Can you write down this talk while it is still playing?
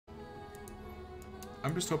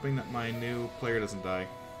I'm just hoping that my new player doesn't die.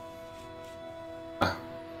 Uh,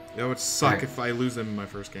 It would suck hey. if I lose him in my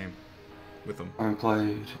first game with him. I haven't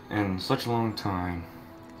played in such a long time.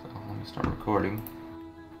 So let me start recording.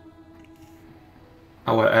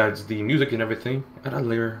 How it adds the music and everything at a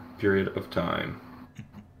later period of time.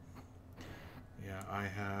 Yeah, I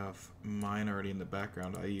have mine already in the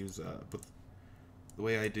background. I use with the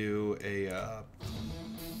way I do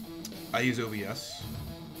I use OBS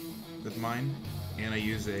with mine, and I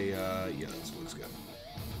use a yeah, that's what it's got.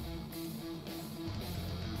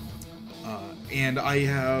 And I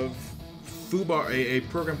have Fumbbl, a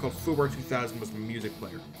program called Fumbbl 2000 was my music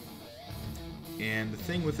player. And the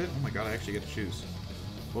thing with it, oh my god, I actually get to choose.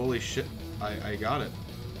 Holy shit, I got it.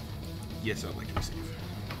 Yes, I'd like to receive.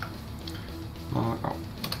 Oh,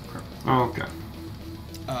 okay.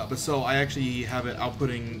 But so I actually have it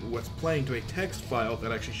outputting what's playing to a text file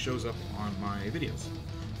that actually shows up on my videos,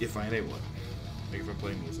 if I enable it. Like if I'm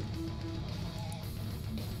playing music.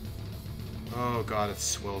 Oh god, it's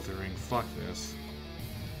sweltering. Fuck this.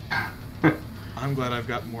 I'm glad I've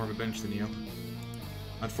got more of a bench than you.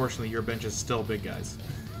 Unfortunately, your bench is still big, guys.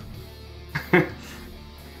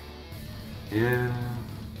 Yeah.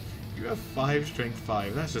 You have 5 strength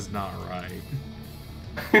 5. That's just not right.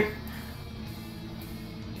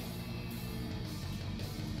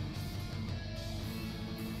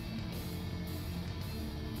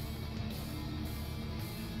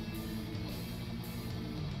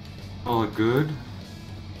 All good.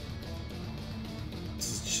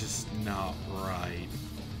 This is just not right.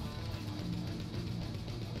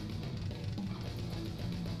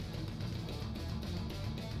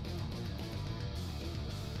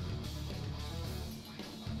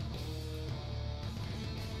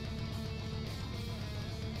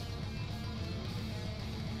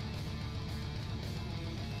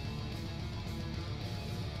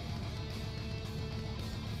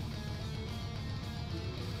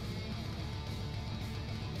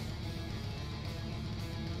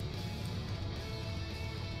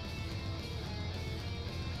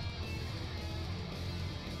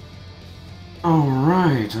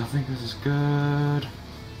 Alright, I think this is good.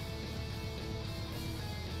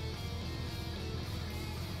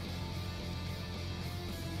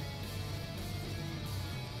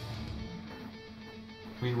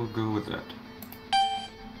 We will go with that.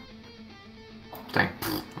 Dang,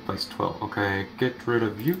 I placed 12. Okay, get rid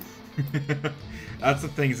of you. That's the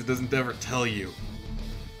thing, is it doesn't ever tell you.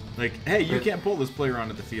 Like, hey, you can't pull this player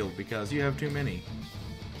onto the field because you have too many.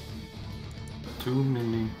 Too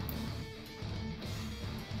many.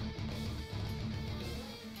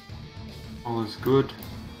 All is good.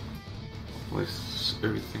 Place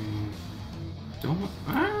everything.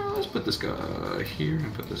 Let's put this guy here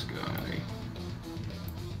and put this guy.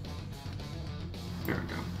 There we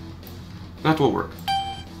go. That will work.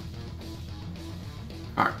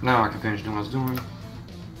 Alright, now I can finish doing what I was doing.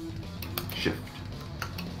 Shift.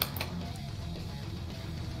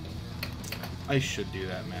 I should do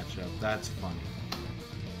that matchup. That's funny.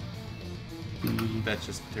 That's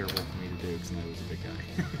just terrible for me to do because I was a big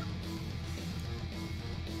guy.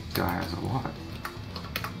 Guy has a lot.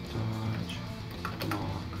 Dodge,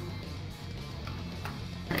 block,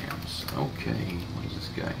 hands. Okay, what does this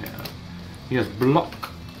guy have? He has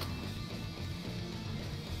block.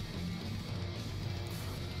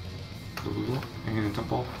 Block and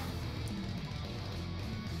top off.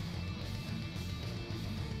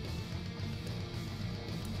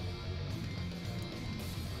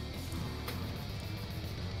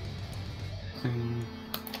 Thing.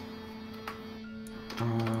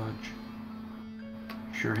 Dodge.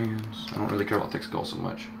 Sure hands. I don't really care about thick skull so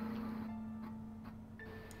much.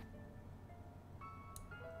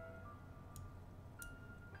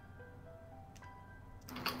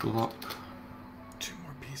 Block. 2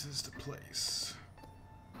 more pieces to place.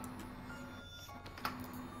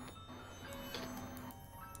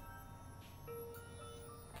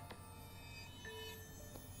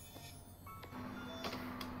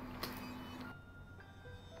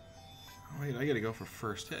 Wait, I gotta go for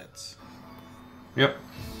first hits. Yep.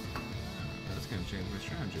 That's gonna change my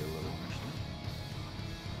strategy a little, actually.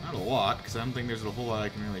 Not a lot, because I don't think there's a whole lot I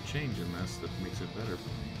can really change in this that makes it better for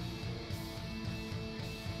me.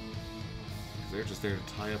 Because they're just there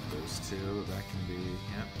to tie up those two. That can be...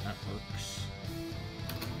 Yep, that works.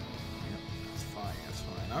 Yep, that's fine, that's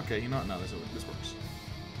fine. Okay, you know what? No, this works.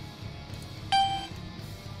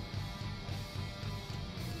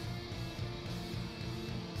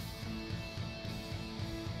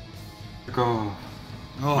 Go.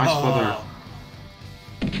 Oh. Nice feather.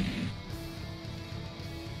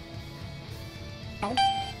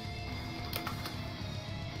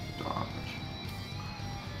 Dodge.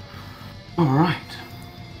 Alright.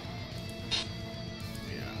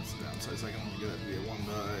 Yeah, that's the downside. So I can only get that to be a 1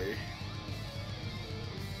 die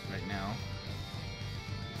right now.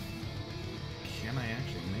 Can I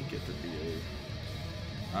actually make it to be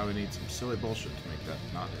a... I would need some silly bullshit to make that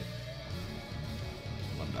not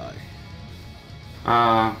a 1 die.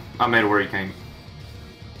 I made it where he came.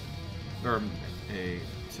 Or a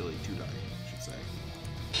silly 2 die, I should say.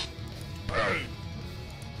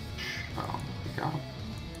 Oh, we got him.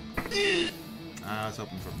 I was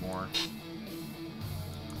hoping for more.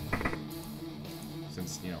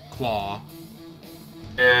 Since, you know, Claw.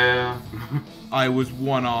 Yeah. I was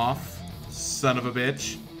 1 off. Son of a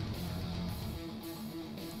bitch.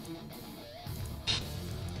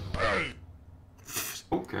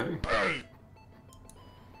 Okay.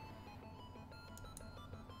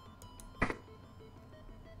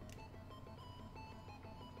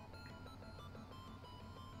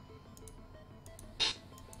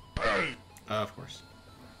 Of course.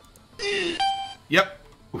 Yep.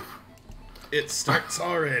 Oof. It starts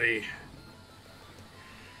already.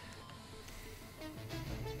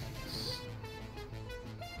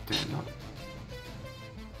 Stand up.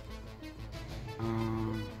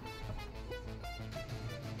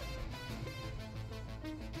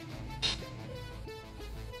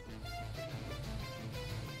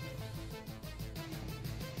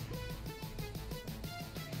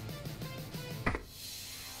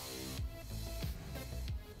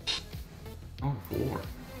 Oh, 4.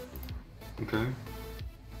 Okay.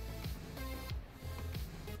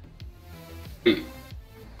 Hey,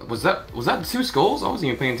 was that 2 skulls? I wasn't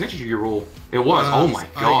even paying attention to your roll. It was. Oh my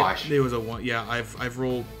gosh. It was a 1. Yeah, I've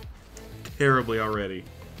rolled terribly already.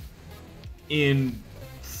 In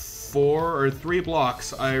 4 or 3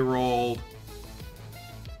 blocks, I rolled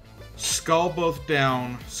skull both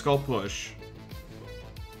down, skull push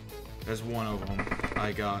as one of them.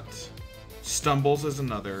 I got stumbles as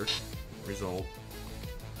another result.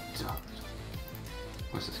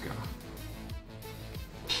 What's this guy?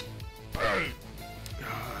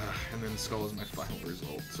 And then skull is my final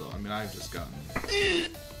result. So I mean, I've just gotten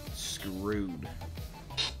screwed.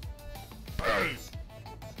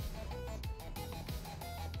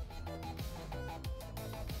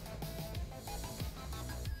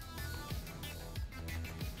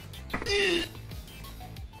 Yeah,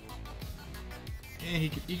 he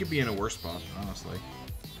could be in a worse spot, honestly.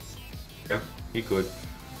 Yeah, he could.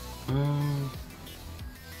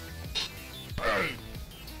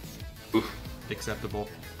 Oof. Acceptable.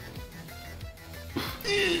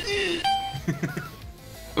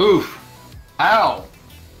 Oof. Ow.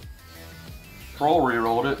 Troll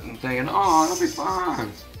rerolled it and thinking, oh, it'll be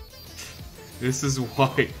fine. This is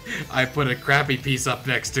why I put a crappy piece up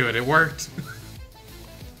next to it. It worked.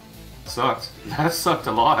 Sucked. That sucked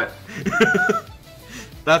a lot.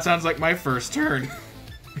 That sounds like my first turn.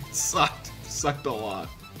 It sucked. Sucked a lot.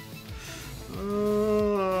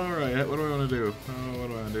 Alright, what do I want to do? What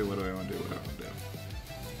do I want to do? What do I want to do? What do I want to do?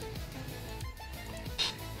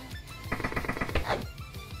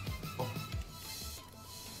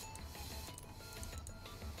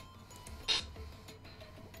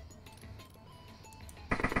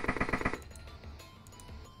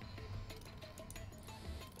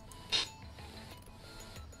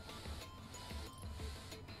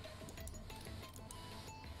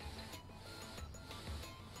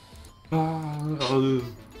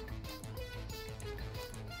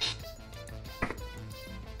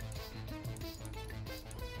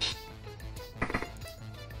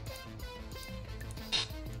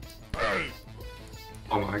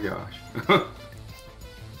 Oh my gosh.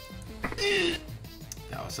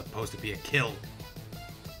 That was supposed to be a kill.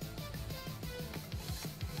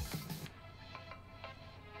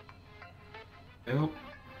 Nope,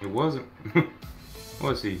 it wasn't.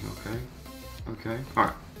 Was he? Okay. Okay.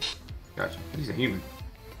 Alright. Gotcha. He's a human.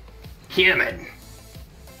 Human!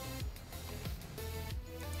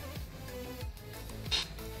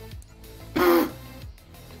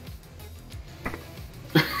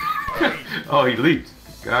 Oh, he leaped.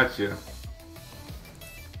 Gotcha.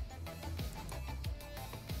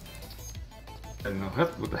 I didn't know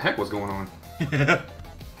what the heck was going on.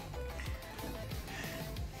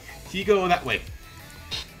 You go that way.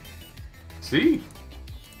 See?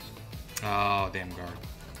 Oh, damn guard.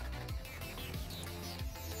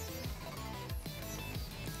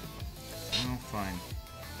 Oh, fine.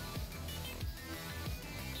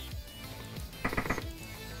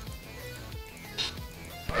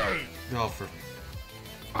 Oh, for...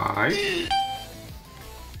 Alright.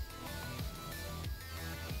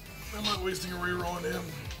 I'm not wasting a reroll on him.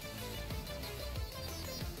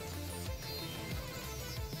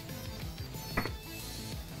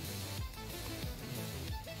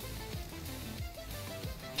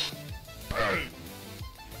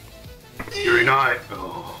 die.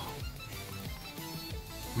 Oh.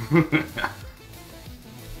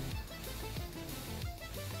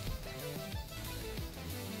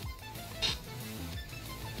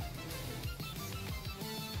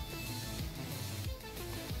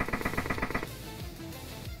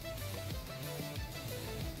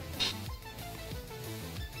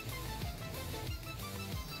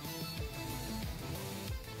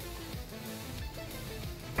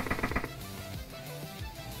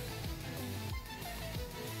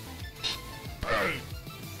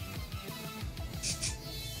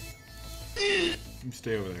 You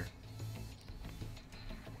stay over there.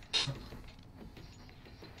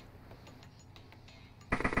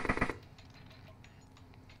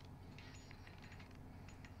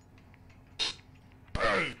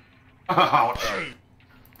 Ouch.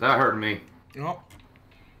 That hurt me. Oh,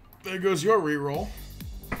 there goes your reroll.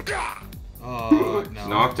 It's No.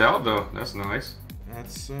 knocked out though. That's nice.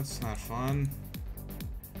 That's not fun.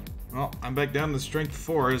 Well, I'm back down to strength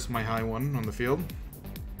 4 is my high one on the field.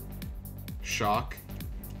 Shock.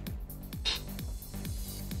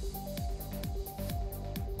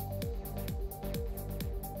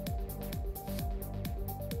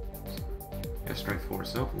 Yeah, strength 4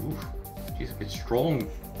 itself. Oof. Jeez, it's strong.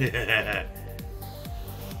 Yeah.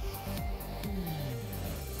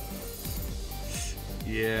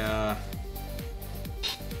 Yeah.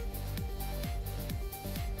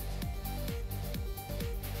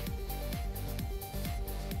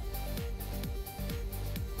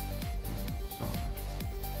 So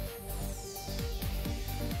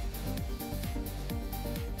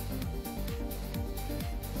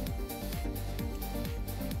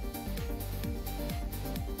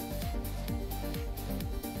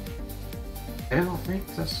I don't think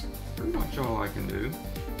that's pretty much all I can do.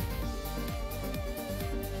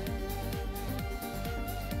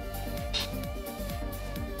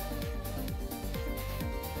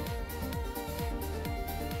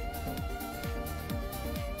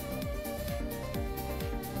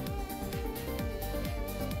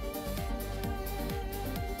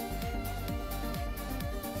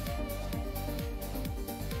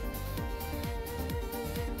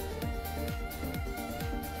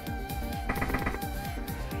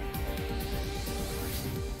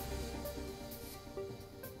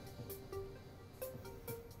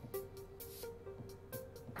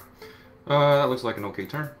 That looks like an okay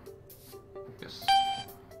turn. Yes.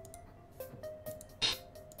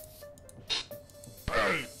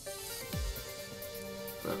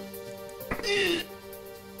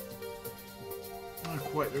 Not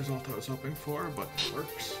quite the result I was hoping for, but it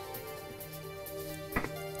works.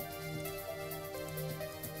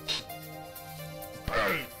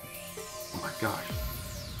 Oh my gosh.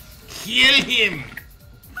 Kill him!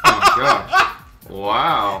 Oh my gosh.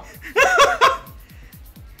 Wow.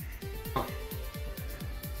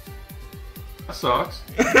 That sucks.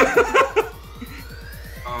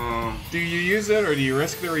 Do you use it or do you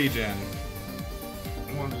risk the regen?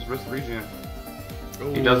 I want to just risk the regen.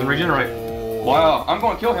 He doesn't regenerate. Wow, I'm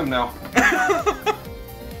going to kill him now.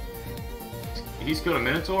 He's killed a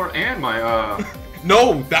Minotaur and my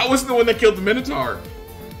No, that wasn't the one that killed the Minotaur.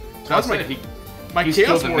 That was my he's Chaos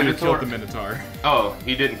killed the Warrior Minotaur. killed the Minotaur. Oh,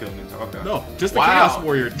 he didn't kill the Minotaur. Okay. No, just the Wow. Chaos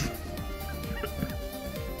Warrior.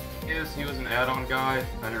 Yes, he was an add-on guy.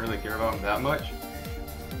 I didn't really care about him that much.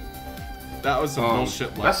 That was some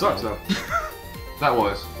bullshit. That sucks though. That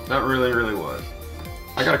was. That really, really was.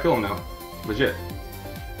 I gotta kill him now. Legit.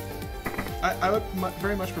 I would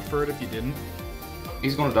very much prefer it if you didn't.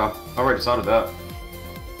 He's gonna die. I already decided that.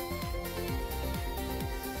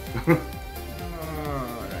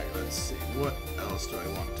 Alright, let's see. What else do I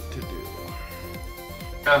want to do?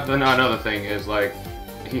 Then another thing is like,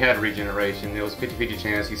 he had regeneration. It was 50-50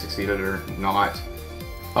 chance he succeeded or not.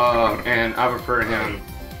 And I prefer him.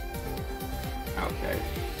 Okay.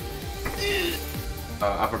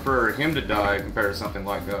 I prefer him to die compared to something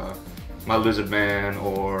like my Lizard Man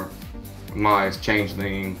or my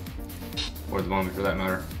Changeling, or the Mummy for that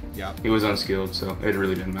matter. Yeah. He was unskilled, so it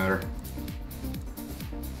really didn't matter.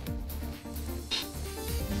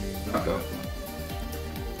 Okay.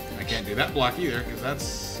 I can't do that block either, because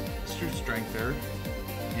that's true strength there.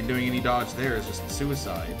 And doing any dodge there is just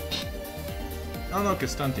suicide. Oh no,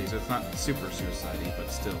 Castunti, so it's not super suicide-y, but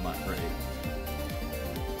still not great.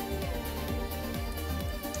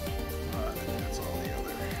 That's all the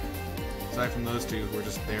other. Aside from those two, we're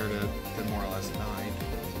just there to more or less die.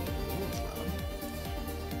 Ooh, it's loud.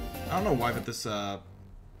 I don't know why, but this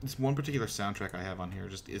this one particular soundtrack I have on here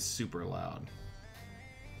just is super loud.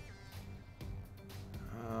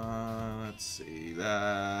 Let's see,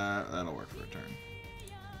 that'll work for a turn.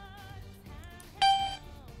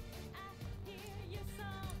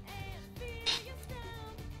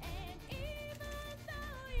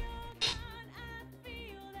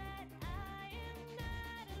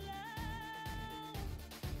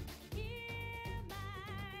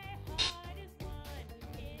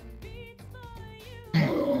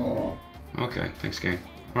 Okay, thanks, game.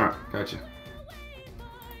 Alright, gotcha.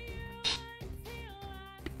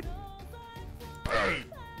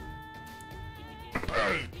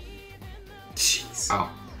 Jeez.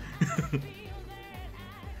 Oh.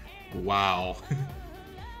 Wow.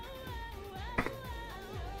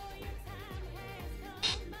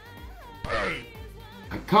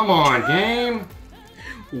 Come on, game!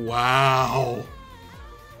 Wow.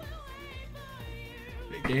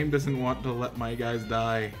 The game doesn't want to let my guys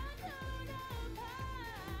die.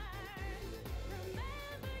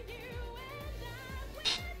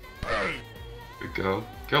 Good go.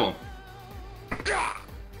 Kill him. Yeah,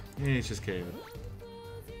 it's just KO.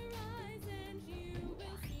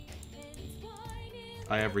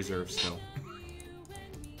 I have reserves still.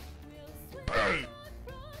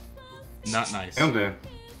 Not nice. I'm dead.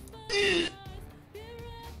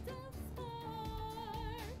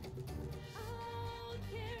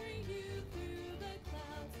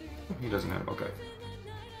 He doesn't have. Okay.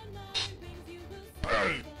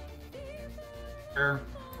 Sure.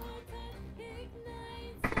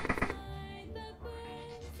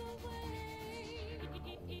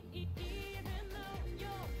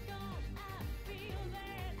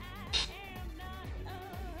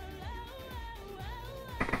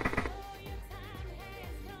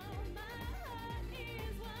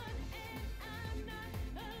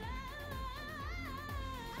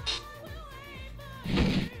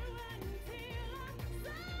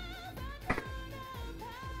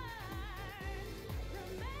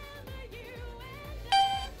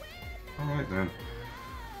 Alright then.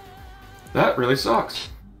 That really sucks.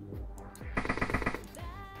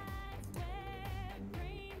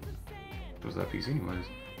 What was that piece anyways?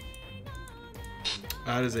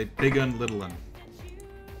 That is a big un, little un.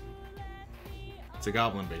 It's a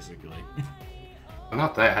goblin, basically. Well,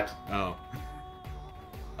 not that. Oh.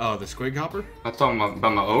 Oh, the squig hopper? I'm talking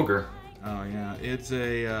about my ogre. Oh, yeah. It's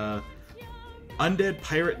a undead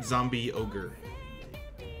pirate zombie ogre.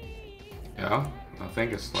 Yeah? I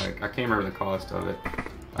think it's like, I can't remember the cost of it.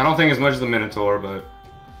 I don't think as much as the Minotaur, but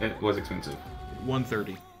it was expensive.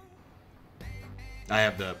 130. I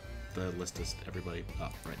have the list of everybody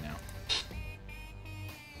up right now.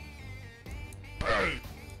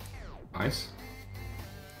 Nice.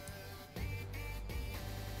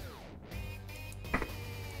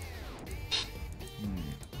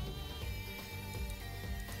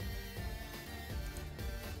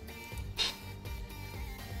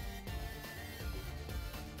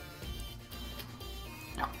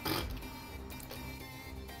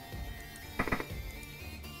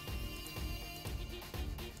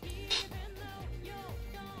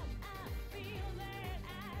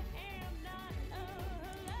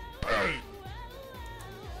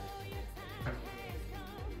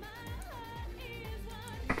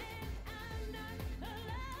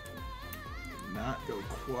 Not go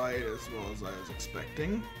quite as well as I was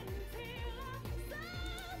expecting.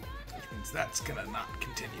 Which means that's gonna not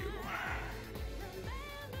continue.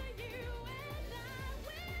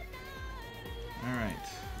 Alright,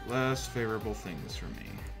 less favorable things for me.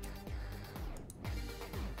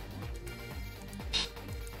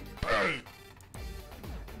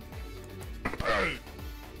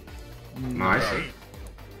 Nice.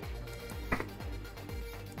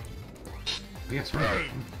 Yes, right.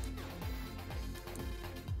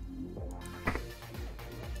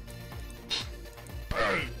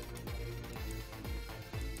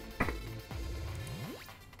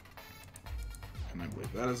 And I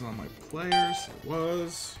believe that is on my players. It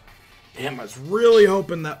was. Damn, I was really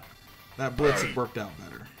hoping that blitz had worked out better.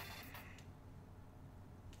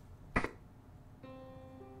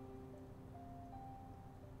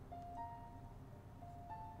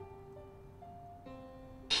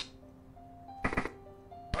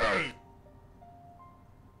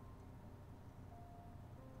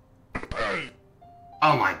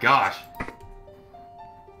 Oh my gosh.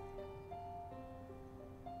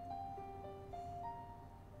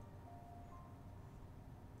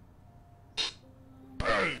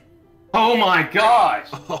 Oh my gosh.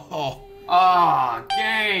 Oh. Ah,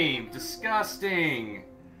 game. Disgusting.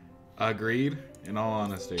 Agreed, in all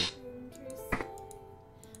honesty.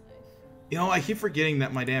 You know, I keep forgetting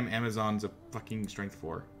that my damn Amazon's a fucking strength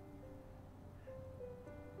 4.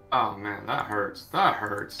 Oh man, that hurts. That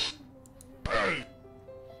hurts.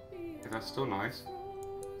 That's still nice.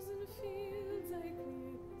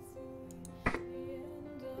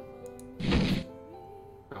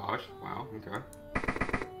 Gosh, wow, okay.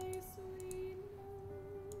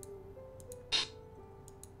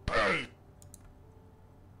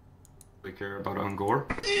 We care about Ungor.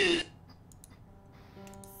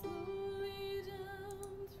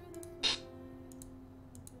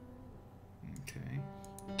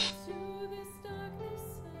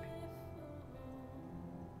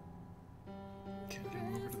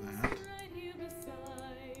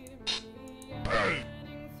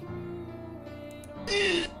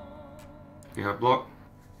 You have block?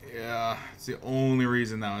 Yeah, it's the only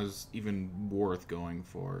reason that was even worth going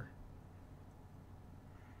for.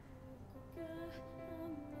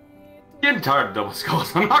 Getting tired of double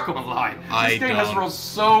skulls, I'm not gonna lie. This game has rolled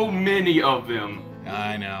so many of them.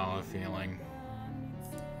 I know, a feeling.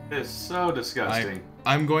 It's so disgusting.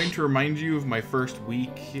 I'm going to remind you of my first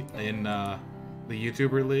week in the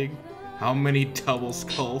YouTuber League. How many double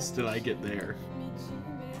skulls did I get there?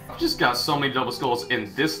 I've just got so many double skulls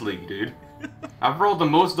in this league, dude. I've rolled the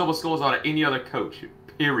most double skulls out of any other coach,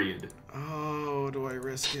 period. Oh, do I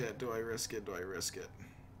risk it? Do I risk it? Do I risk it?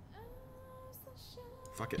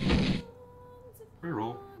 Fuck it.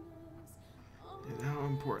 Reroll. How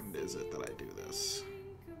important is it that I do this?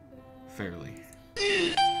 Fairly.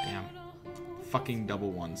 Damn. Fucking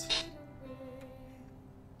double ones.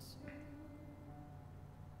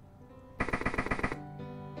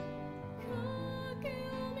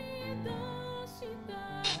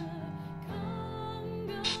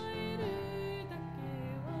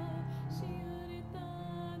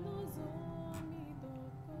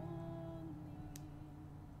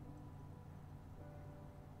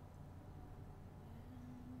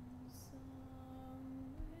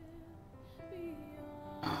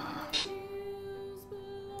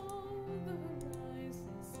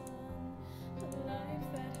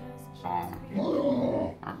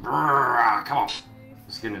 Come on.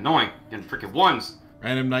 It's getting annoying. Getting freaking ones.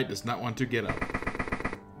 Random Knight does not want to get up.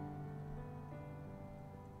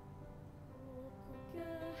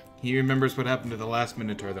 He remembers what happened to the last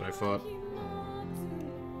Minotaur that I fought.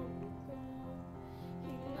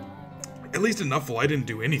 At least enough while I didn't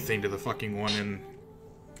do anything to the fucking one in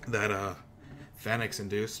that Phanex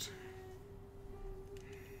induced.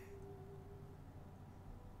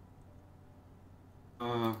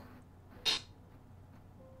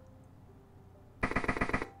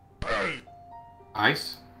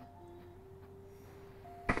 Nice.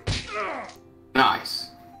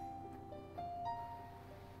 Nice.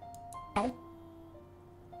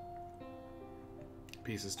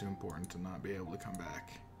 Piece is too important to not be able to come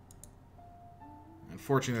back.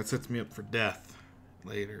 Unfortunately, that sets me up for death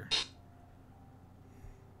later.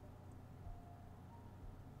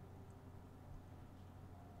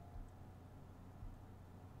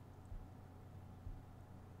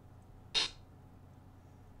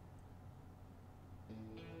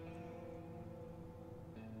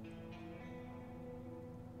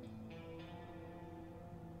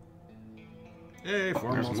 Hey,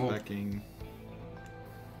 formal specking.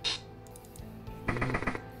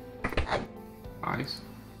 Nice.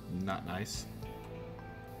 Not nice.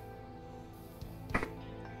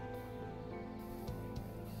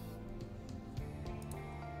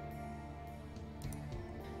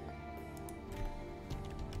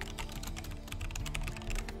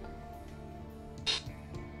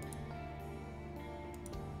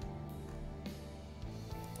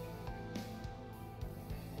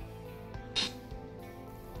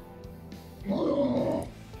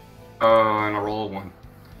 And a roll of 1.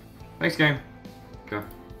 Thanks, game. Okay.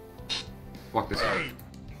 Block this out.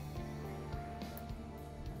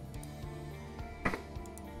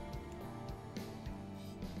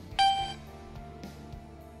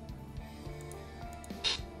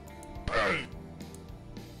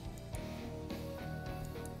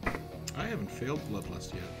 I haven't failed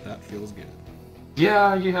Bloodlust yet. That feels good.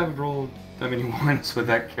 Yeah, you haven't rolled that many ones with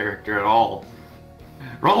that character at all.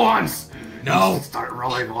 Roll ones! No! Start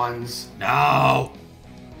rolling ones. No!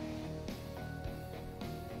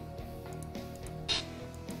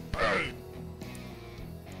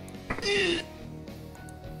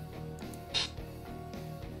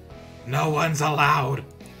 No one's allowed.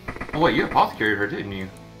 Oh wait, you apothecated her, didn't you?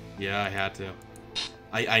 Yeah, I had to.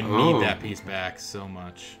 I need that piece back so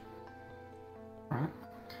much. Alright.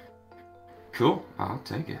 Cool, I'll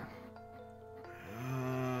take it.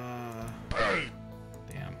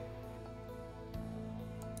 Damn.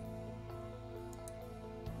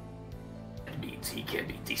 That means he can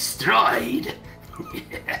be destroyed.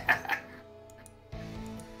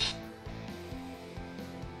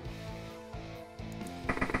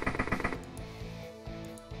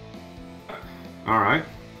 Alright.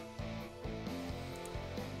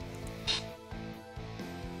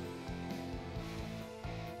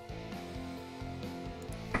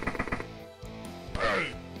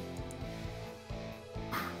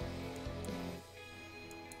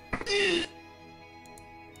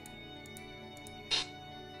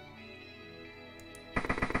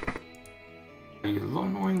 You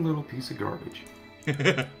annoying little piece of garbage.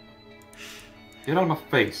 Get out of my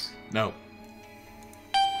face. No.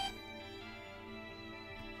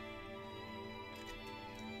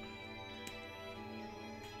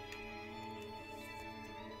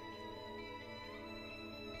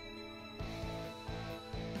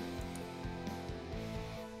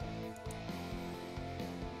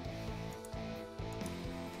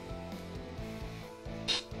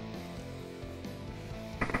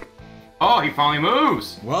 he finally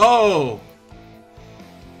moves! Whoa!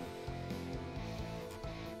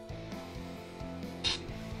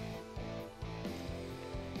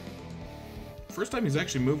 First time he's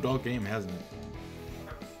actually moved all game, hasn't it?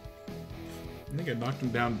 I think I knocked him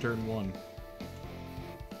down turn 1.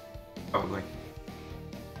 Probably.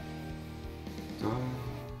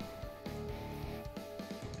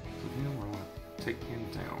 Take him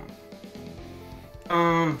down.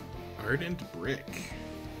 Ardent Brick.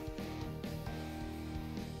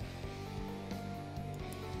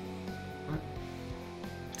 What?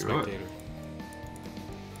 Spectator.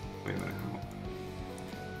 Wait a minute.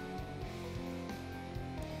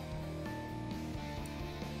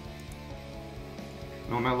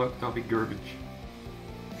 No, my luck, that'll be garbage.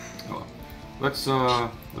 Oh well. Let's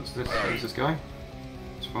this guy.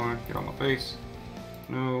 It's fine. Get on my face.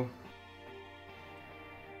 No.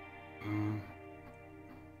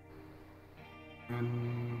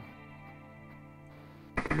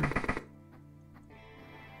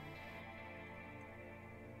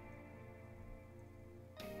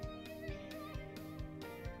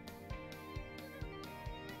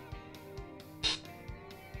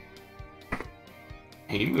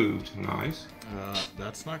 He moved. Nice.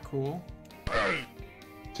 That's not cool.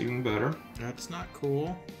 It's even better. That's not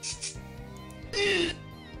cool.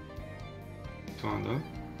 Fine though.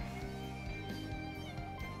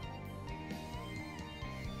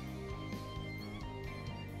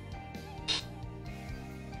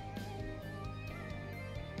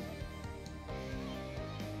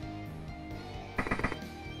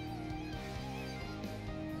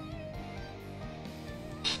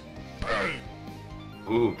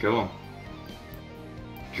 Ooh, kill him.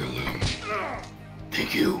 Kill him.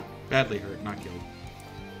 Thank you. Badly hurt, not killed.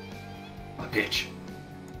 A bitch.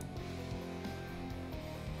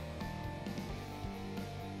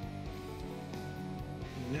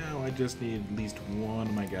 Now I just need at least one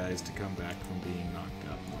of my guys to come back from being knocked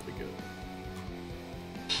out, and I'll be good.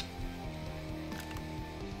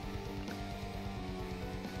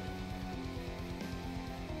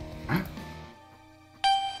 Huh?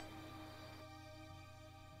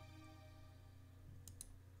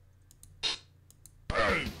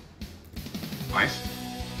 Nice.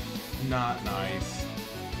 Not nice.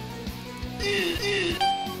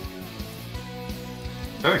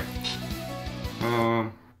 Hey.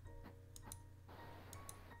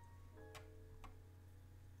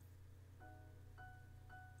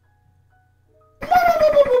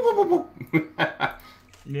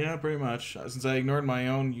 Yeah, pretty much. Since I ignored my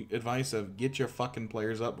own advice of get your fucking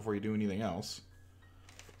players up before you do anything else.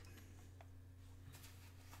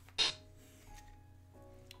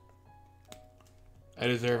 I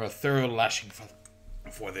deserve a thorough lashing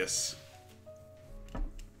for this.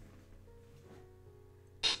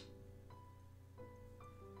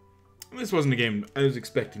 This wasn't a game I was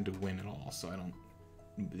expecting to win at all, so I don't...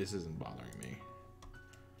 This isn't bothering me.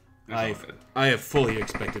 I have fully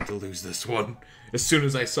expected to lose this one. As soon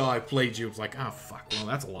as I saw I played you, it was like, oh fuck, well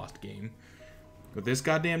that's a lost game. With this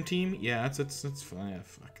goddamn team, yeah, it's fine. Yeah,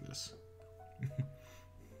 fuck this.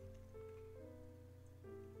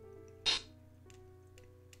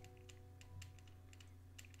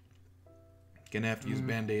 Gonna have to use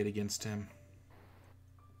Band-Aid against him.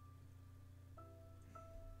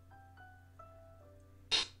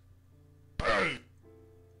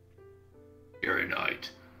 Every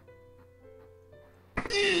night.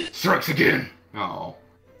 Strikes again. Oh.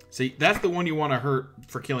 See, that's the one you want to hurt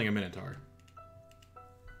for killing a Minotaur.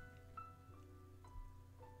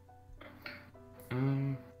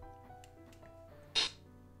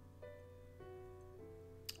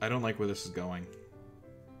 I don't like where this is going.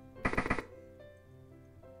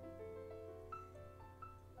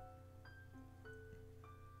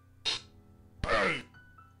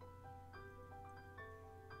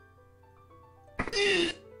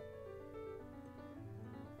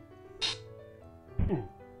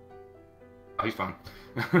 Oh, he's fine.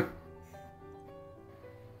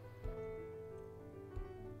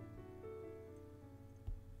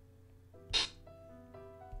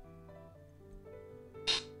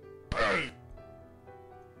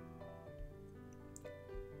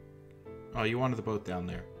 Oh, you wanted the boat down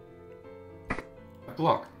there.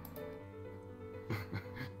 Block.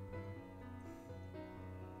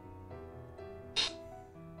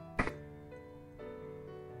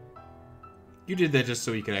 You did that just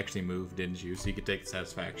so you could actually move, didn't you? So you could take the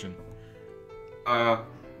satisfaction. Yeah,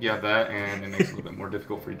 that, and it makes it a little bit more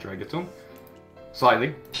difficult for you to try to get to him.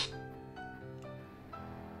 Slightly.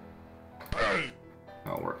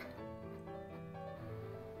 That'll work.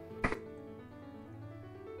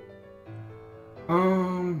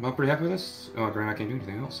 I'm pretty happy with this. Oh, granted, I can't do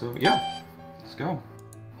anything else, so yeah. go.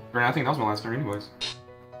 I think that was my last turn anyways.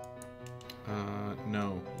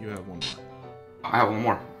 No. You have one more. I have one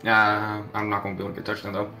more. Yeah, I'm not going to be able to get a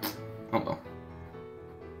touchdown, though. Oh, well.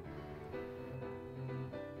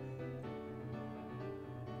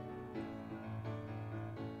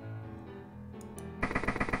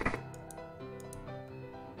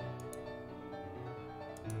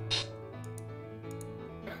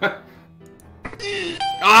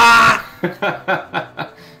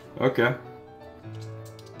 Ah! Okay.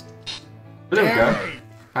 There we go.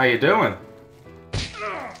 How you doing?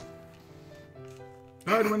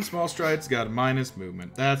 Hardwin small strides got a minus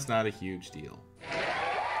movement. That's not a huge deal.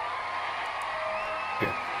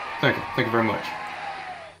 Okay. Thank you. Thank you very much.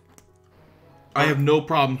 I have no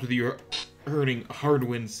problems with you hurting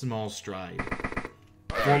Hardwin small stride.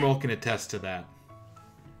 Fumbbl can attest to that.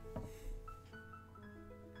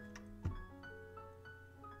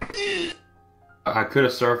 I could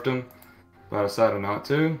have surfed him, but I decided not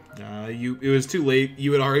to. It was too late.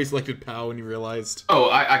 You had already selected POW when you realized. Oh,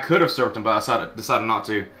 I could have surfed him, but I decided not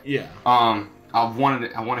to. Yeah. I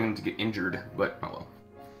wanted him to get injured, but oh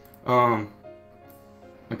well.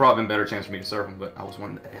 It'd probably been a better chance for me to surf him, but I was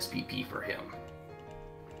wanting the SPP for him.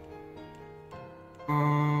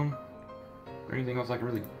 Anything else I can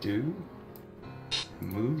really do?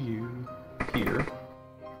 Move you here.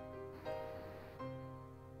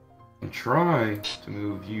 And try to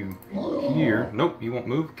move you here. Nope, you won't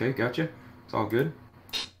move. Okay, gotcha. It's all good.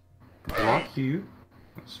 Block you.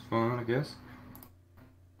 That's fun, I guess.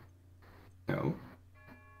 No.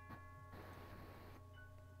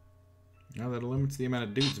 Now that limits the amount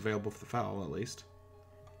of dudes available for the foul, at least.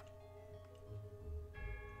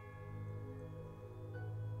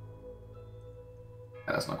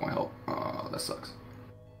 Yeah, that's not going to help. That sucks.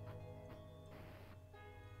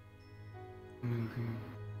 Move you.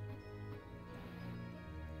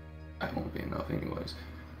 That won't be enough anyways.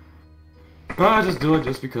 I just do it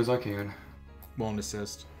just because I can. Won't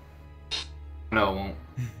assist. No, it won't.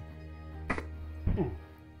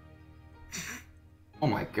 Oh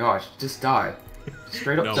my gosh, just die.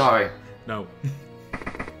 Straight up No. die. No.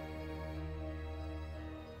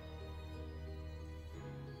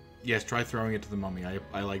 Yes, try throwing it to the mummy.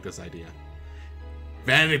 I like this idea.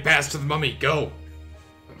 Vanity pass to the mummy, go!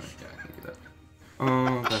 Yeah, I can do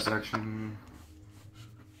that. Best action.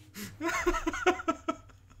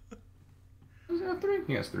 Does he have 3?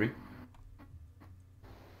 He has 3.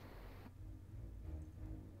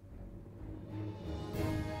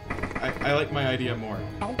 I like my idea more.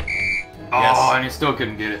 Oh, Yes. and he still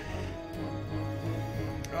couldn't get it.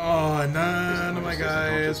 Oh, none of my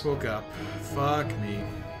guys woke up. Fuck me.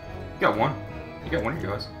 You got one. You got one of you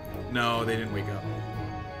guys. No, they didn't wake up.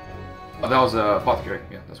 Oh, that was Apothecary.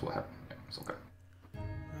 Yeah, that's what happened. Yeah, it's okay.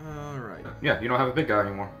 Alright. Yeah, you don't have a big guy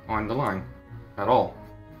anymore on the line. At all.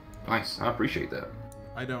 Nice. I appreciate that.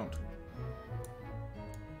 I don't.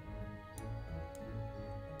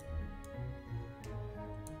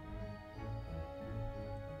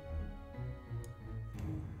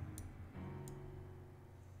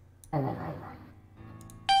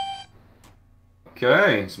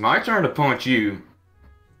 Okay, it's my turn to punch you.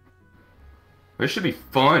 This should be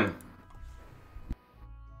fun.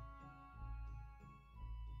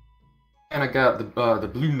 And I got the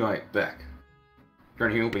Blue Knight back.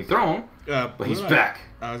 Turn he will be thrown, but Blue he's Knight, back.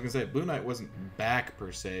 I was gonna say, Blue Knight wasn't back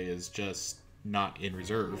per se, is just not in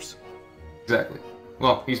reserves. Exactly.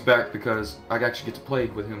 Well, he's back because I actually get to play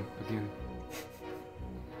with him again.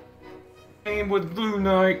 Game with Blue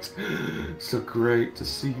Knight. So great to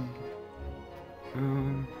see.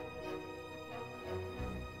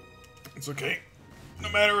 It's okay. No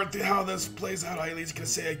matter how this plays out, I at least can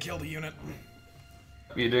say I killed a unit.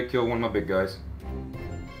 You did kill one of my big guys.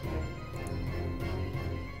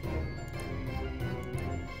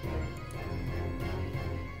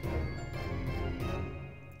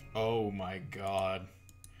 Oh my god.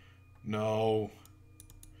 No.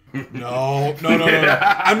 No. No.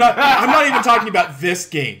 I'm not even talking about this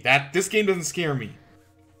game. This game doesn't scare me.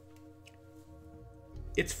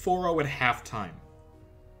 It's 4-0 at halftime.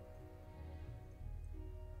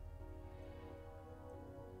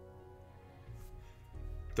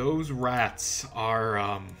 Those rats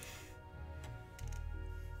are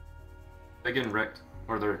They're getting wrecked,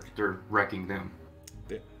 or they're wrecking them.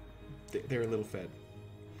 they're a little fed.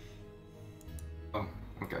 Oh,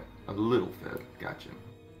 okay. A little fed. Gotcha.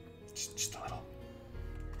 Just a little.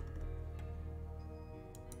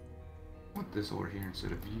 I want this over here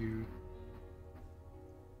instead of you.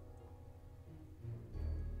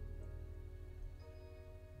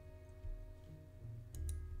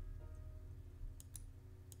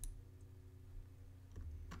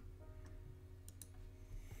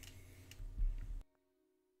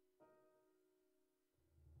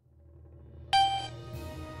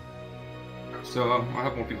 So I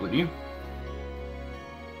have more people than you.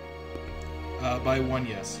 By 1,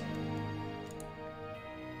 yes.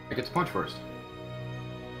 I get to punch first.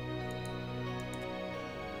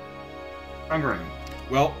 I'm green.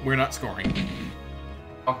 Well, we're not scoring.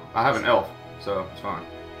 Oh, I have an elf, so it's fine.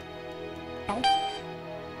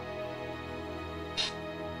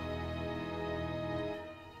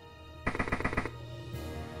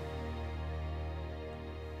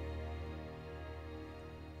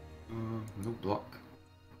 No block.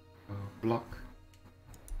 Block.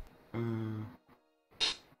 I'm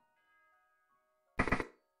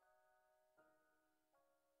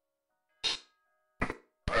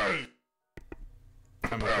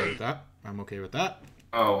okay with that. I'm okay with that.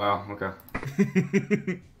 Oh, wow, okay.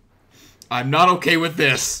 I'm not okay with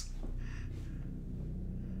this.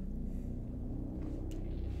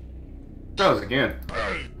 Try this again.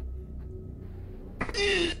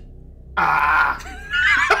 Ah!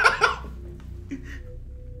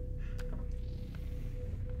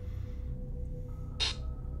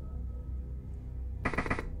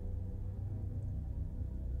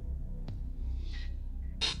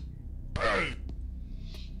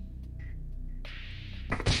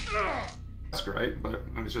 That's great, but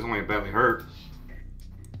it's just only badly hurt.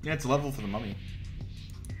 Yeah, it's level for the mummy.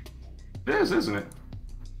 It is, isn't it?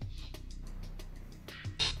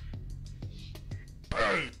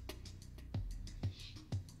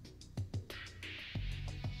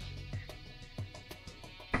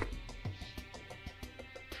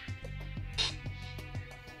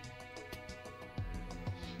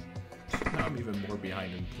 Now I'm even more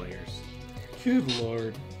behind in players. Good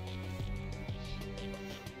lord.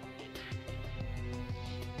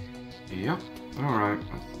 Yep. Alright,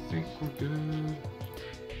 I think we're good.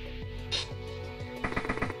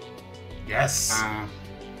 Yes!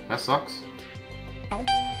 That sucks.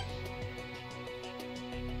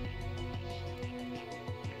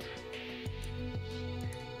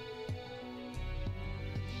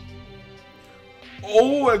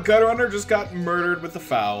 Oh, a gut runner just got murdered with a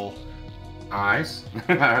foul. Nice.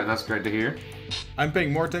 That's great to hear. I'm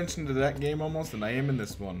paying more attention to that game almost than I am in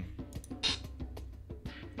this one.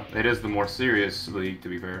 It is the more serious league, to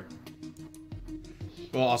be fair.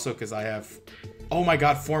 Well, also because I have... Oh my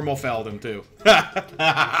god, Fumbbl fouled him too. Wow.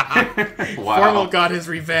 Fumbbl got his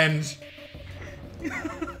revenge.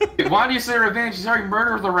 Why do you say revenge? He's already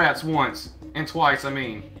murdered the rats once. And twice, I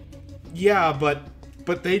mean. Yeah, but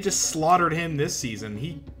they just slaughtered him this season.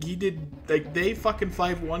 He did... Like, they fucking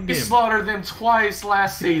 5-1'd him. He slaughtered them twice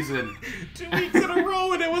last season. 2 weeks in a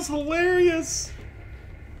row, and it was hilarious.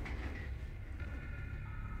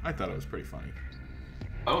 I thought it was pretty funny.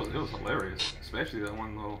 Oh, it was hilarious. Especially that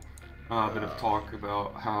one little bit of talk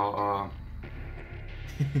about how...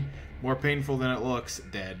 More painful than it looks,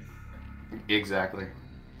 dead. Exactly.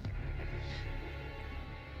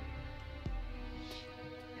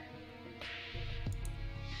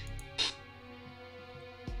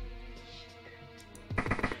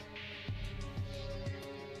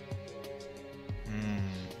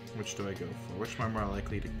 Which do I go for? Which one am I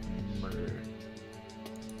likely to murder?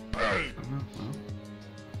 Well,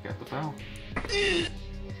 got the foul. This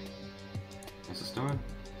is done.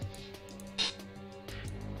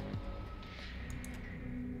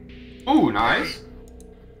 Ooh, nice.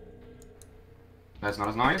 That's not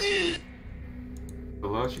as nice.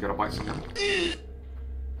 Below, you gotta bite something.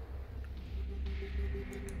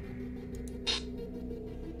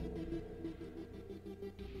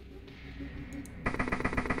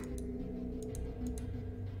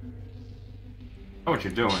 I know what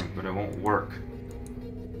you're doing, but it won't work.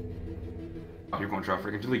 Oh, you're gonna try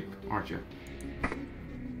freaking leap, aren't you?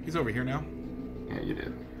 He's over here now. Yeah, you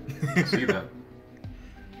did. I see that.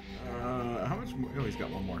 How much more? Oh, he's got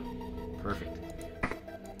one more. Perfect.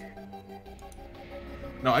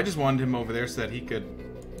 No, I just wanted him over there so that he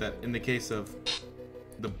could... That in the case of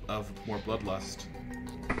more bloodlust,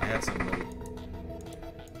 I had some ready.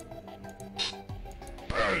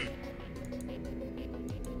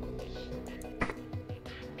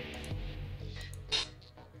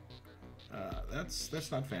 That's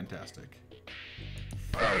not fantastic.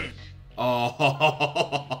 Oh.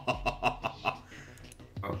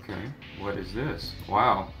 Okay, what is this?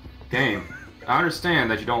 Wow. Game. I understand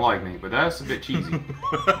that you don't like me, but that's a bit cheesy.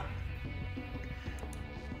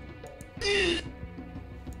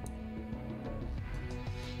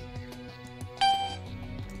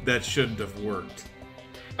 That shouldn't have worked.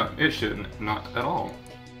 It shouldn't. Not at all.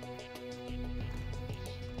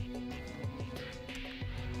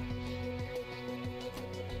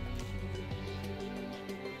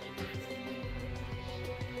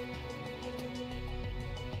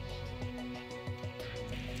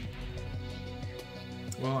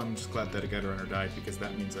 Well, I'm just glad that a guide runner died, because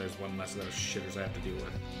that means there's one less of those shitters I have to deal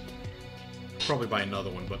with. Probably buy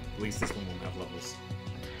another one, but at least this one won't have levels.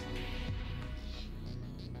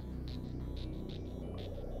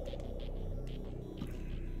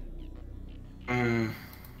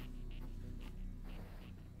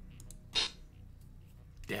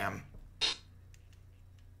 Damn.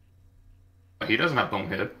 He doesn't have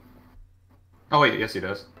Bonehead. Oh wait, yes he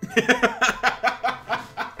does.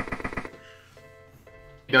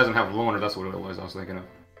 He doesn't have Loner, that's what it was I was thinking of.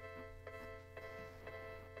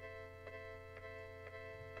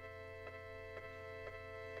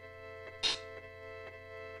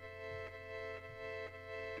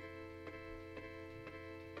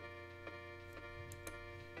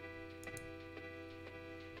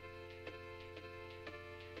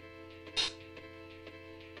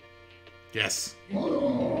 Yes.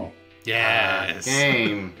 Yes.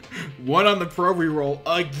 Game. One on the pro reroll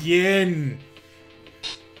again.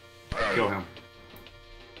 Kill him.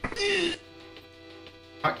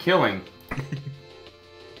 Not killing.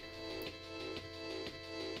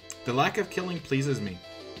 The lack of killing pleases me.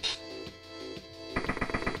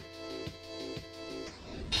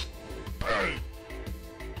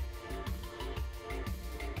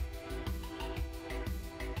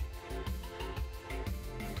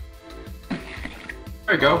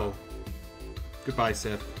 There you go. Oh. Goodbye,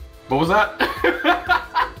 Sith. What was that?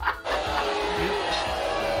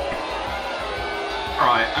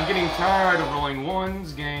 Alright, I'm getting tired of rolling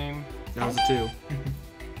ones game. That was a 2.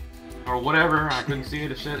 Or whatever, I couldn't see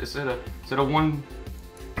it. It said a 1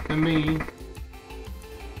 to me.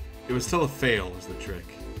 It was still a fail, is the trick.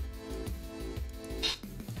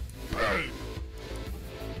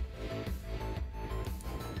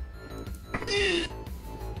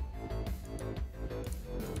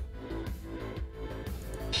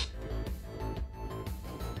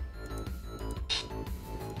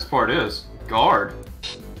 This part is guard.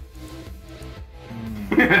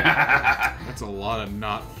 That's a lot of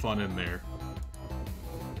not fun in there.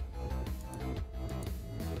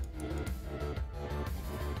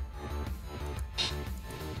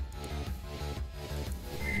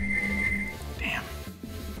 Damn.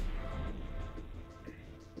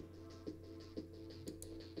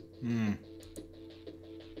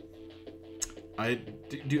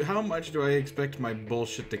 How much do I expect my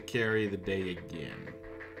bullshit to carry the day again?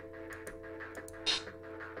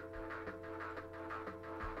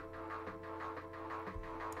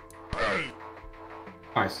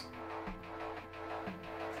 Nice.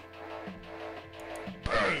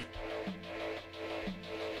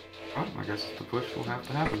 Oh, I guess the push will have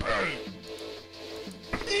to happen.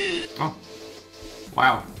 Oh.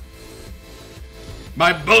 Wow.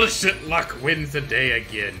 My bullshit luck wins the day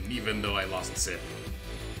again, even though I lost Sith.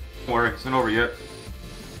 Don't worry, it's not over yet.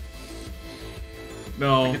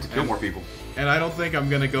 No. I get to kill more people. And I don't think I'm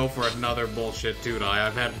gonna go for another bullshit 2-die.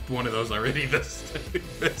 I've had one of those already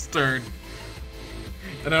this turn.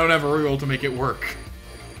 And I don't have a reroll to make it work.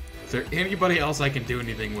 Is there anybody else I can do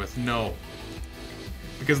anything with? No.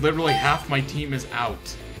 Because literally half my team is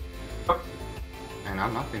out. And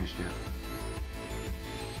I'm not finished yet.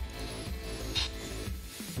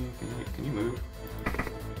 Can you move?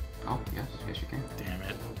 Oh, yes you can. Damn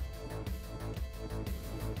it.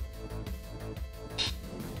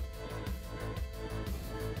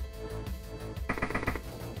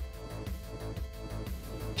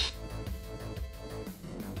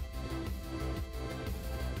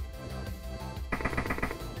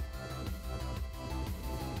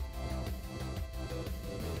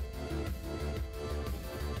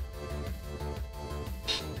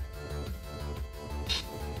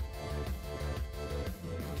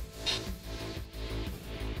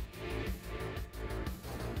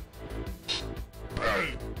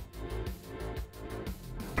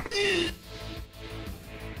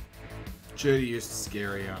 Should've used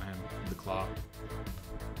Scary on him, the claw.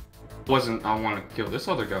 I want to kill this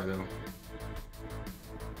other guy though.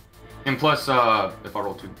 And plus, if I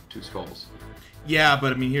roll two skulls. Yeah,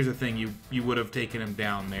 but I mean, here's the thing: you would have taken him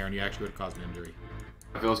down there, and you actually would have caused an injury.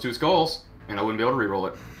 If it was 2 skulls, and I wouldn't be able to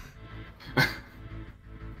reroll it.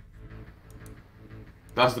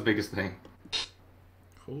 That's the biggest thing.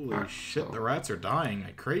 Holy shit! So the rats are dying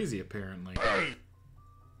like crazy, apparently.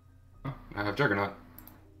 Oh, I have Juggernaut.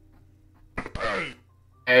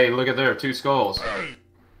 Hey, look at there, 2 skulls.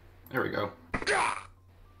 There we go.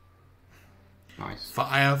 Nice.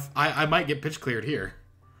 I might get pitch cleared here.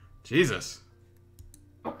 Jesus.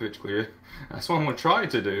 Not pitch cleared. That's what I'm gonna try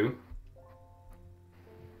to do.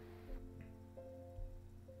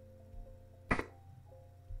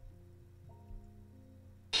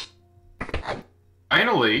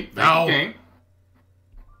 Finally, thank you, King.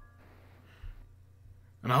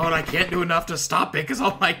 And I can't do enough to stop it because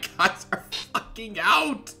all my guys are fucking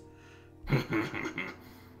out.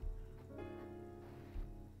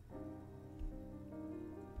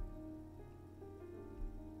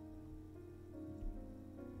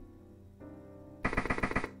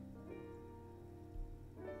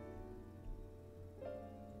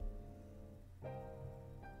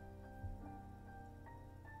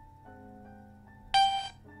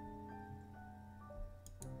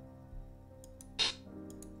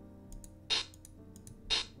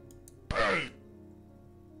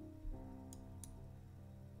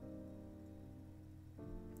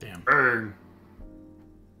 Damn. Burn.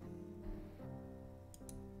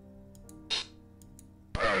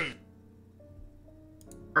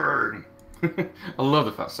 Burn. I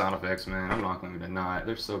love the sound effects, man. I'm not going to deny it.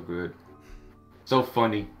 They're so good. So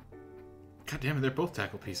funny. God damn it, they're both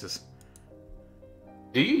tackle pieces.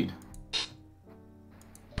 Indeed.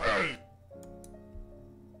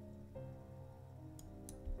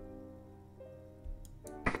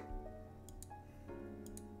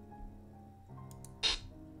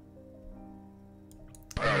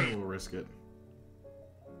 We'll risk it.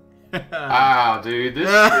 Wow, dude, this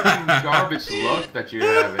freaking garbage luck that you're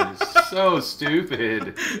having is so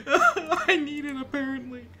stupid. I need it,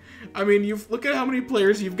 apparently. I mean, look at how many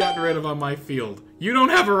players you've gotten rid of on my field. You don't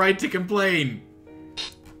have a right to complain.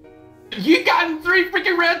 You gotten 3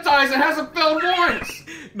 freaking red ties and hasn't failed once.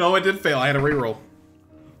 No, it did fail. I had a reroll.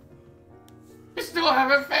 You still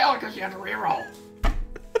haven't failed because you had to reroll.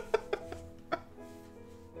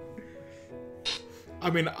 I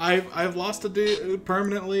mean, I've lost a dude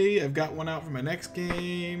permanently. I've got one out for my next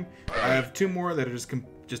game. I have 2 more that are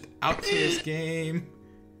just out for this game.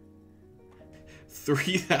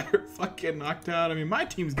 3 that are fucking knocked out. I mean, my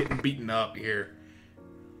team's getting beaten up here.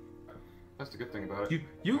 That's the good thing about it.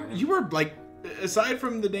 You were like, aside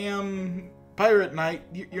from the damn pirate night,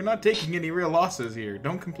 you're not taking any real losses here.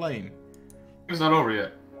 Don't complain. It's not over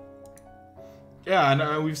yet. Yeah,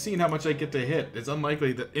 and we've seen how much I get to hit. It's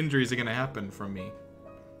unlikely that injuries are going to happen from me.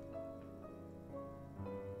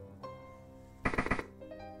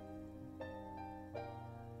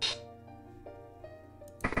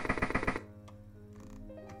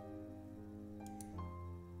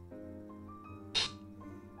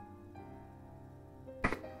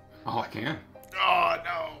 Oh, I can. Oh,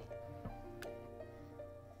 no.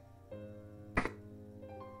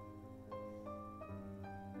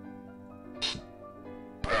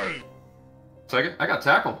 Second, I got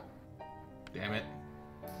tackled. Damn it.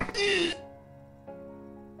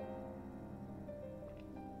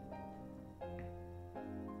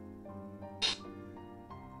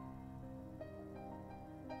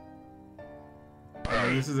 I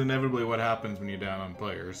mean, this is inevitably what happens when you're down on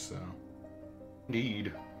players, so.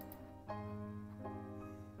 Indeed.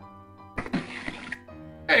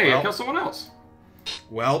 Hey, Well. I killed someone else.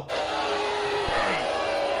 Well.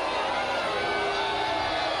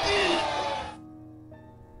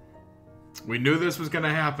 We knew this was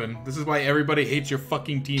gonna happen. This is why everybody hates your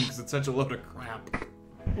fucking team, because it's such a load of crap.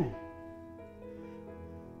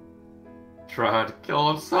 Tried to kill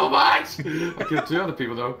him so much. I killed 2 other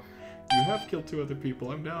people though. You have killed 2 other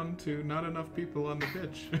people. I'm down to not enough people on the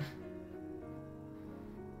pitch.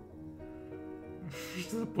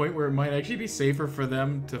 To the point where it might actually be safer for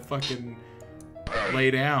them to fucking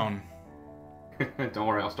lay down. Don't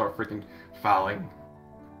worry, I'll start freaking fouling.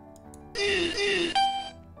 I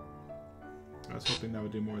was hoping that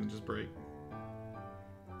would do more than just break.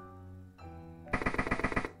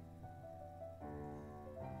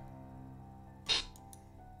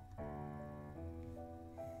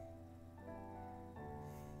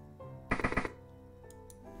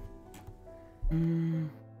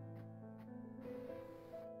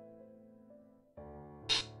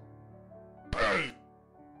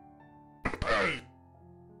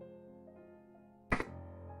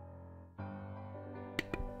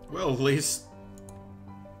 Well, at least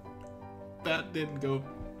that didn't go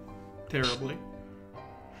terribly.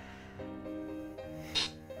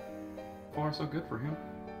 Far so good for him.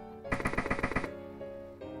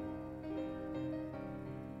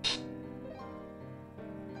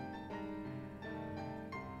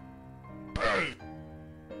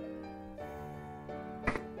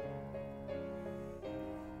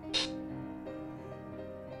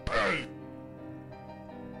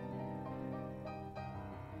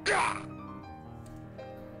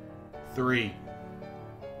 Three.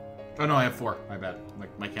 Oh no, I have 4. My bad.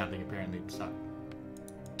 My counting apparently stopped.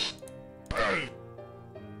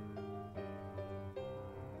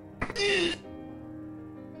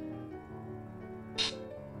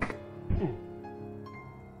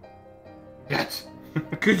 Yes.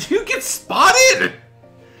 Could you get spotted?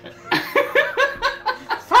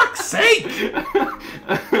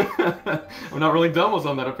 not rolling doubles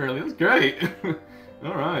on that apparently. That's great.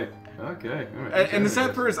 All right. Okay. All right. And the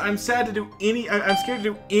sad part is, I'm scared to do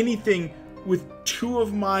anything with two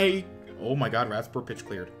of my. Oh my God, Raspberry pitch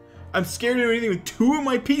cleared. I'm scared to do anything with two of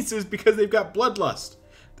my pieces because they've got Bloodlust.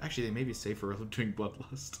 Actually, they may be safer doing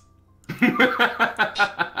Bloodlust.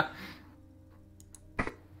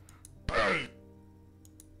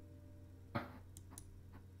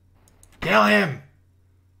 Kill him!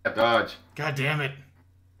 Dodge. God damn it.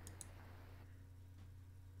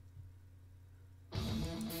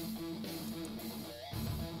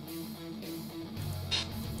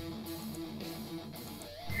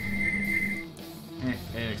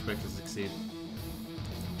 I didn't expect to succeed.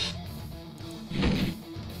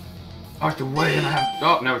 Walked away and I have.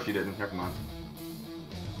 Oh, no, she didn't. Never mind.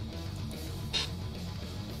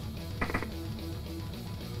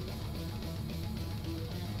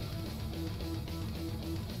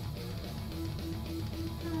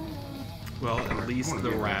 Well, at least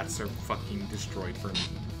the rats are fucking destroyed for me.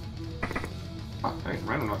 Oh, hey,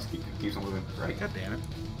 Randomizer keeps on moving. Right. God damn it.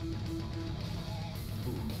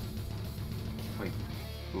 Ooh. Wait.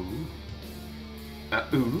 Ooh.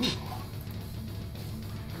 Ooh.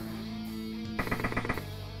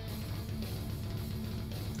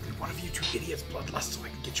 One of you two idiots Bloodlust so I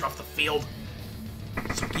can get you off the field.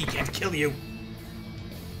 So he can't kill you.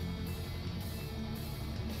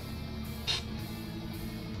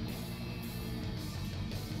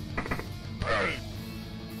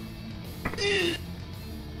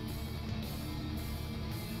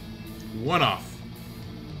 One off.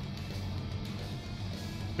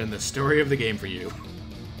 Been the story of the game for you.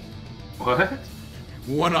 What?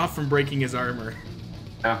 One off from breaking his armor.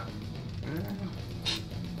 Yeah.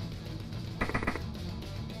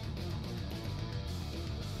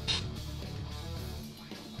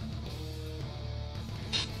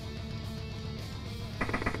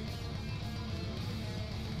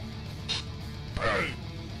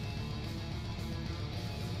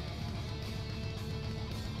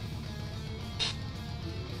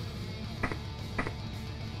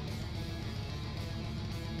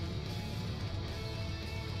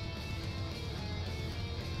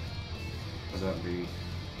 That be?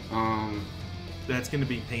 That's gonna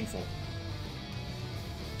be painful.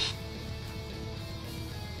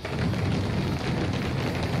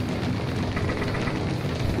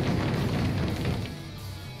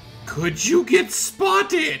 Could you get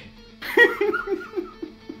spotted?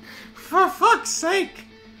 For fuck's sake!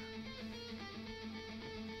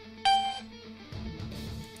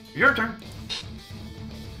 Your turn.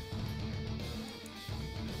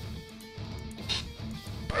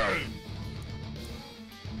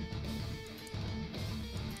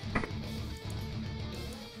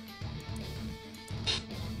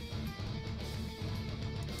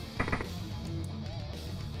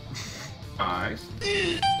 Nice.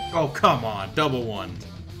 Oh, come on. Double one.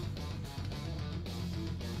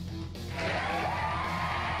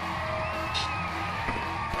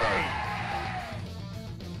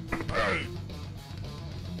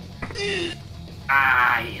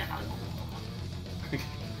 Ah, yeah.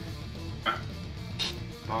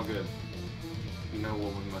 All good. You know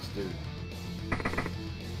what we must do.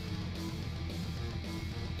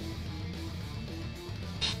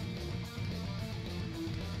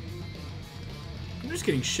 I'm just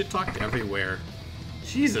getting shit-talked everywhere.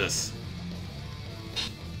 Jesus.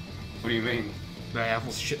 What do you mean? The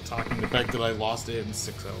Apple's shit-talking the fact that I lost it in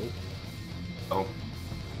 6-0. Oh.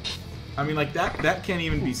 I mean, like, that can't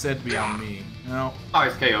even be said to be on me. No. Oh,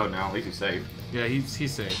 he's KO'd now. At least he's safe. Yeah, he's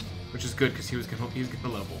safe. Which is good, because he's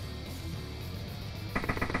gonna level.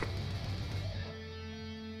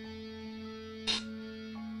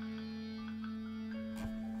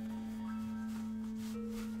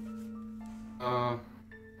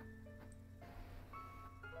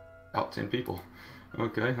 About 10 people.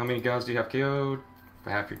 Okay, how many guys do you have KO'd? For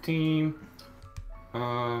half your team.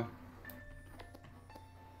 I'm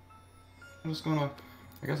just gonna...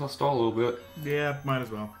 I guess I'll stall a little bit. Yeah, might as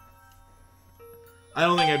well. I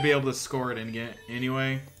don't think I'd be able to score it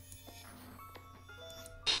anyway.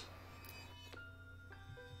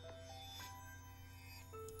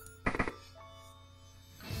 We're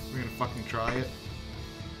gonna fucking try it.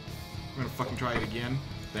 We're gonna fucking try it again.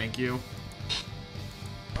 Thank you.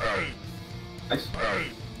 Nice.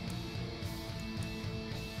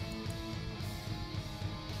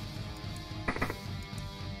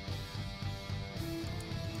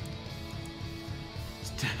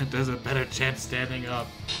 Does a better chance standing up.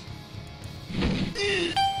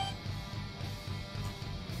 At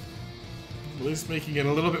least making it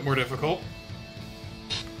a little bit more difficult.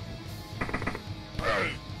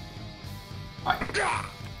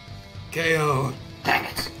 KO. Dang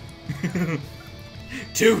it.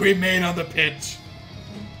 2 remain on the pitch.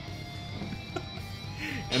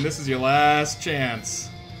 And this is your last chance.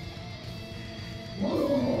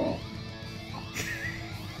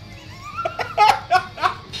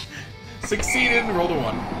 Succeeded and rolled a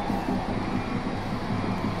 1.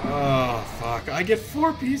 Oh, fuck. I get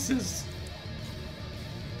 4 pieces.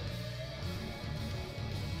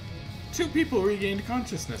 2 people regained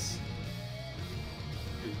consciousness.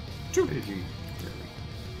 2.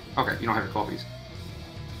 Okay, you don't have your coffees.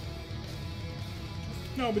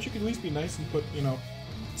 No, but you could at least be nice and put, you know,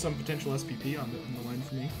 some potential SPP on the line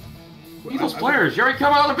for me. Eagles players, you already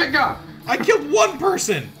killed another big guy. I killed 1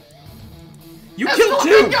 person. You That's killed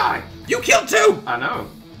still a 2. big guy. You killed 2. I know.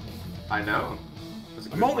 I know.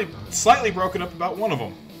 I'm only slightly broken up about 1 of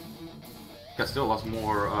them. I still lost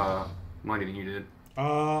more money than you did.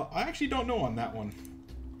 I actually don't know on that one.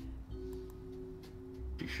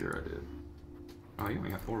 Be sure I did. Oh, you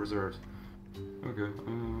only have 4 reserves. Okay.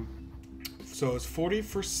 So it's 40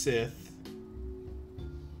 for Sith,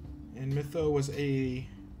 and Mytho was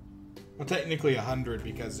well, technically 100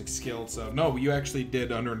 because it's skilled. So no, you actually did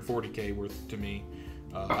 140k worth to me.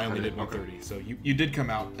 I only did 130, okay. So you did come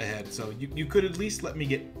out ahead. So you could at least let me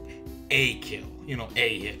get a kill, you know,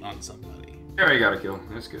 a hit on somebody. Yeah, you got a kill.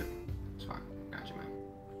 That's good. It's fine. Gotcha, man.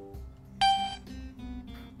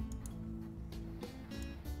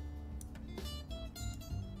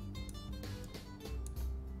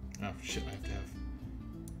 Oh shit, I have to have.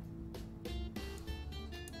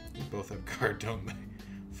 You both have guard, don't they?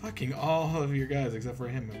 Fucking all of your guys except for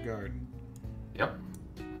him have guard. Yep.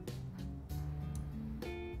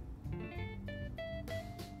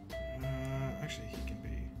 Actually, he can be.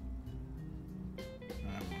 I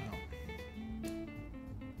don't know.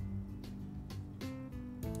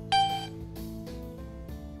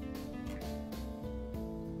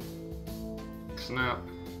 Snap.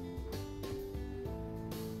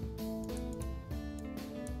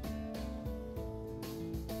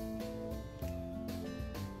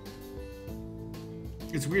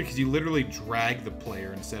 It's weird because you literally drag the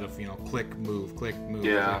player instead of, you know, click, move, click, move,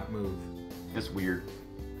 yeah. click, move. It's weird.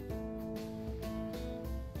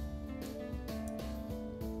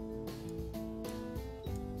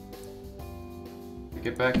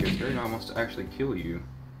 Get back here. Scary Knight wants to actually kill you.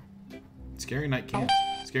 Scary Knight can't.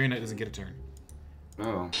 Scary Knight doesn't get a turn.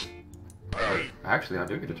 No. Actually, I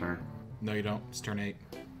do get a turn. No, you don't. It's turn 8.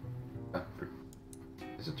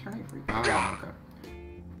 Is it turn 8 for you? Oh, okay.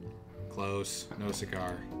 Close. No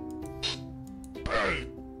cigar.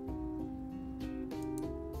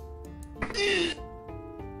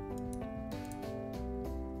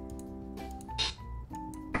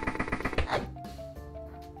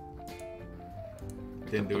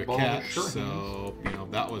 Didn't do a catch, so you know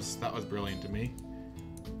that was brilliant to me.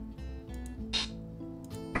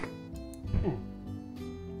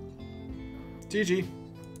 GG.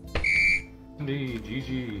 Indeed,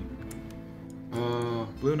 GG.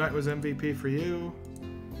 Blue Knight was MVP for you,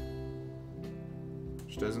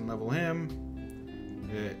 which doesn't level him.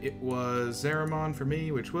 It was Zaramon for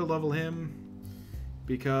me, which will level him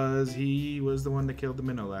because he was the one that killed the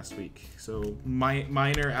minnow last week. So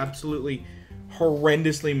minor, absolutely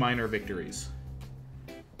horrendously minor victories.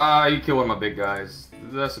 You kill one of my big guys.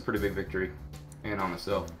 That's a pretty big victory, and on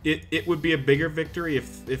myself. It would be a bigger victory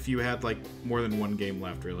if you had like more than 1 game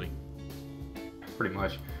left, really. Pretty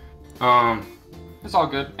much. It's all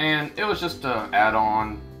good, and it was just an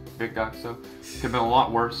add-on big guy, so it could have been a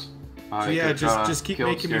lot worse. So yeah, just keep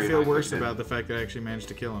making me feel worse about the fact that I actually managed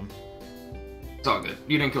to kill him. It's all good.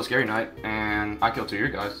 You didn't kill Scary Knight, and I killed 2 of your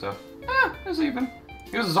guys, so it's even.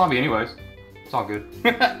 He was a zombie anyways. It's all good.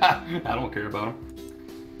 I don't care about him.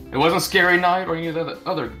 It wasn't Scary Knight or any of the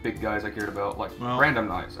other big guys I cared about, like Random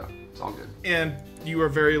Knight, so it's all good. And you were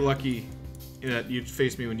very lucky that you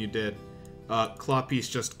faced me when you did.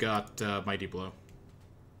 Clawpiece just got Mighty Blow.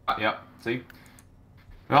 Yep, see?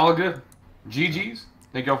 All good. GG's.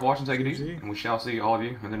 Thank you all for watching. Take it easy. And we shall see all of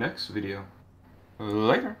you in the next video.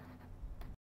 Later.